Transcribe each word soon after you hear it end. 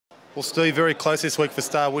Well, Steve, very close this week for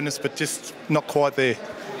Star Witness, but just not quite there.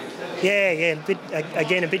 Yeah,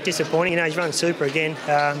 a bit disappointing. You know, he's run super again.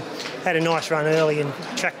 Had a nice run early and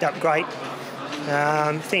tracked up great.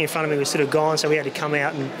 The thing in front of me was sort of gone, so we had to come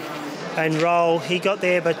out and roll. He got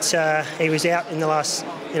there, but he was out in the last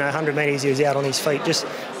 100 metres. He was out on his feet. Just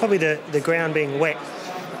probably the ground being wet.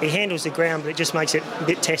 He handles the ground, but it just makes it a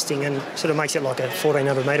bit testing and sort of makes it like a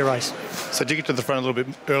 1400 metre race. So did you get to the front a little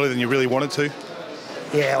bit earlier than you really wanted to?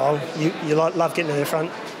 Yeah, well, you love getting to the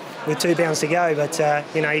front with 2 bounds to go, but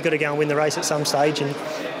you've got to go and win the race at some stage, and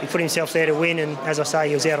he put himself there to win, and as I say,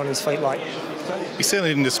 he was out on his feet late. He certainly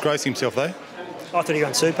didn't disgrace himself, though. I thought he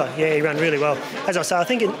ran super. Yeah, he ran really well. As I say, I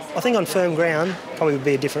think on firm ground probably would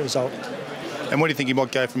be a different result. And where do you think he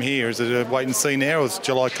might go from here? Is it a wait and see now, or is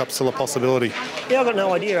July Cup still a possibility? Yeah, I've got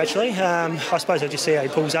no idea actually. I suppose I'll just see how he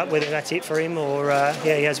pulls up, whether that's it for him or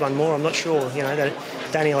he has one more. I'm not sure.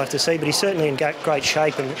 Danny will have to see, but he's certainly in great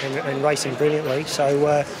shape and racing brilliantly. So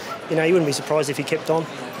you wouldn't be surprised if he kept on.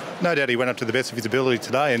 No doubt he went up to the best of his ability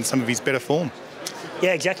today and some of his better form.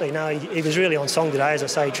 Yeah, exactly. No, he was really on song today. As I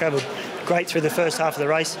say, he travelled great through the first half of the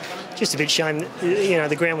race. Just a bit shame that,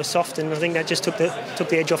 the ground was soft, and I think that just took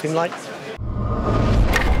the edge off him late.